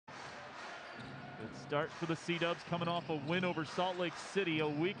start for the Sea-Dubs, coming off a win over Salt Lake City a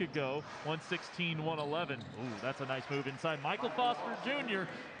week ago, 116-111. Ooh, that's a nice move inside. Michael Foster Jr.,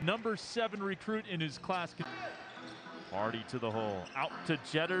 number 7 recruit in his class. Hardy to the hole, out to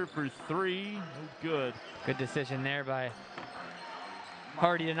Jeter for 3, no good. Good decision there by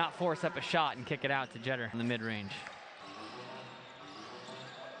Hardy to not force up a shot and kick it out to Jeter in the mid-range.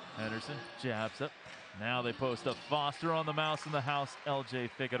 Henderson jabs up. Now they post up Foster on the mouse in the house, LJ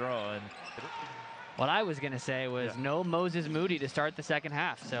Figueroa. And what I was going to say was no Moses Moody to start the second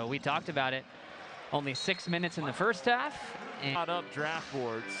half. So we talked about it. Only 6 minutes in the first half. And up draft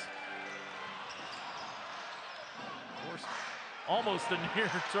boards. Almost a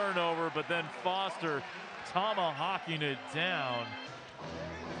near turnover, but then Foster tomahawking it down.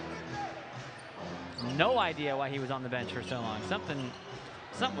 No idea why he was on the bench for so long. Something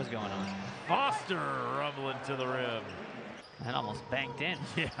was going on. Foster rumbling to the rim. That almost banked in.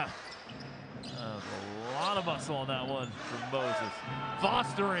 Yeah. A lot of muscle on that one from Moses.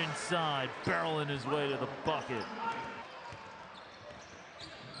 Foster inside, barreling his way to the bucket.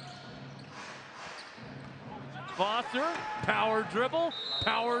 Foster, power dribble,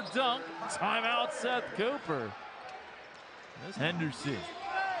 power dunk, timeout Seth Cooper. This Henderson.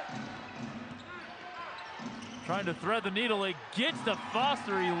 Trying to thread the needle, it gets to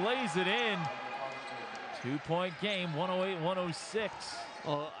Foster, he lays it in. 2-point game, 108-106.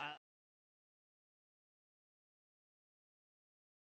 Well,